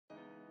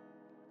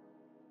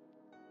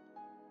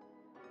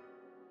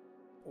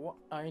what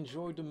I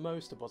enjoyed the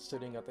most about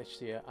studying at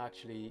HCA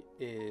actually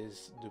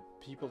is the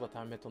people that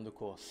I met on the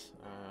course.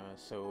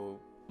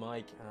 So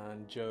Mike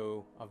and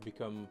Joe have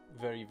become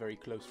very, very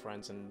close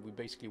friends, and we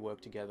basically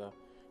work together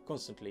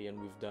constantly, and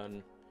we've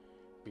done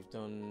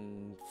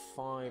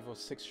 5 or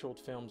 6 short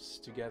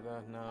films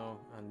together now,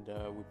 and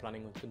we're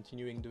planning on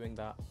continuing doing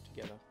that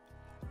together.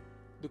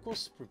 The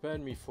course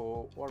prepared me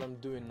for what I'm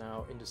doing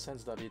now, in the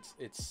sense that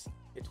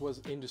it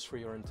was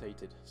industry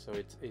orientated. So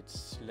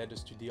it's led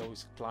us to deal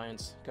with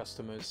clients,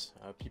 customers,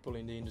 people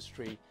in the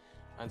industry,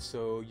 and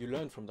so you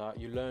learn from that.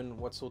 You learn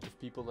what sort of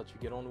people that you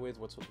get on with,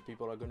 what sort of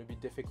people are going to be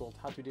difficult,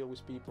 how to deal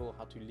with people,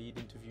 how to lead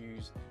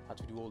interviews, how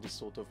to do all this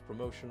sort of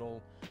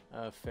promotional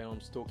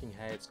films, talking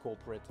heads,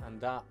 corporate, and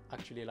that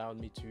actually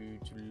allowed me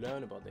to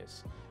learn about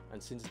this.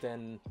 And since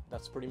then,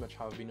 that's pretty much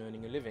how I've been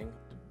earning a living.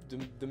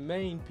 The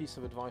main piece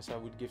of advice I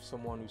would give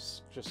someone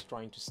who's just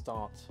trying to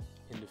start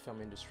in the film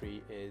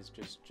industry is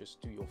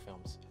just do your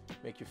films,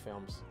 make your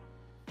films.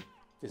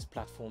 There's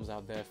platforms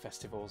out there,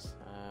 festivals,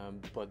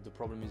 but the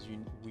problem is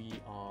we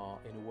are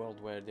in a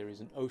world where there is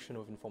an ocean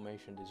of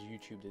information. There's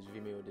YouTube, there's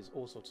Vimeo, there's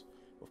all sorts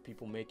of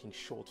people making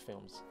short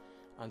films.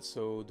 And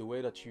so the way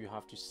that you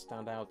have to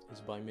stand out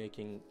is by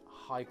making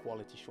high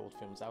quality short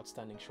films,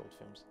 outstanding short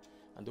films.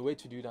 And the way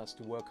to do that is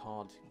to work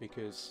hard,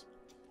 because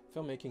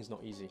filmmaking is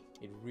not easy.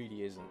 It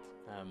really isn't.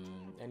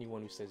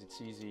 Anyone who says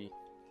it's easy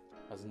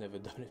has never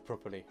done it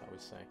properly, I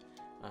would say.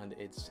 And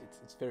it's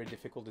very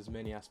difficult. There's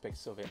many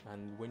aspects of it.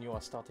 And when you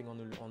are starting on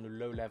a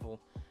low level,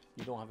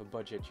 you don't have a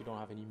budget, you don't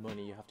have any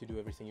money, you have to do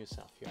everything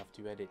yourself. You have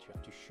to edit, you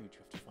have to shoot, you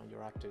have to find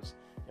your actors,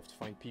 you have to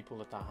find people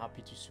that are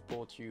happy to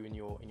support you in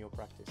your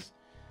practice.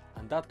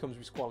 And that comes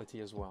with quality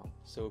as well.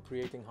 So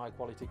creating high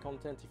quality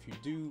content, if you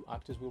do,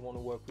 actors will want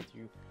to work with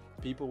you,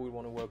 people will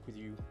want to work with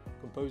you,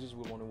 composers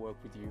will want to work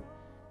with you.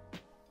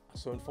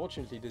 So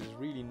unfortunately, there's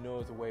really no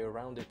other way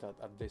around it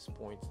at this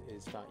point,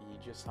 is that you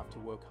just have to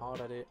work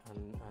hard at it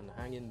and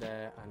hang in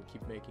there and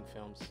keep making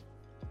films.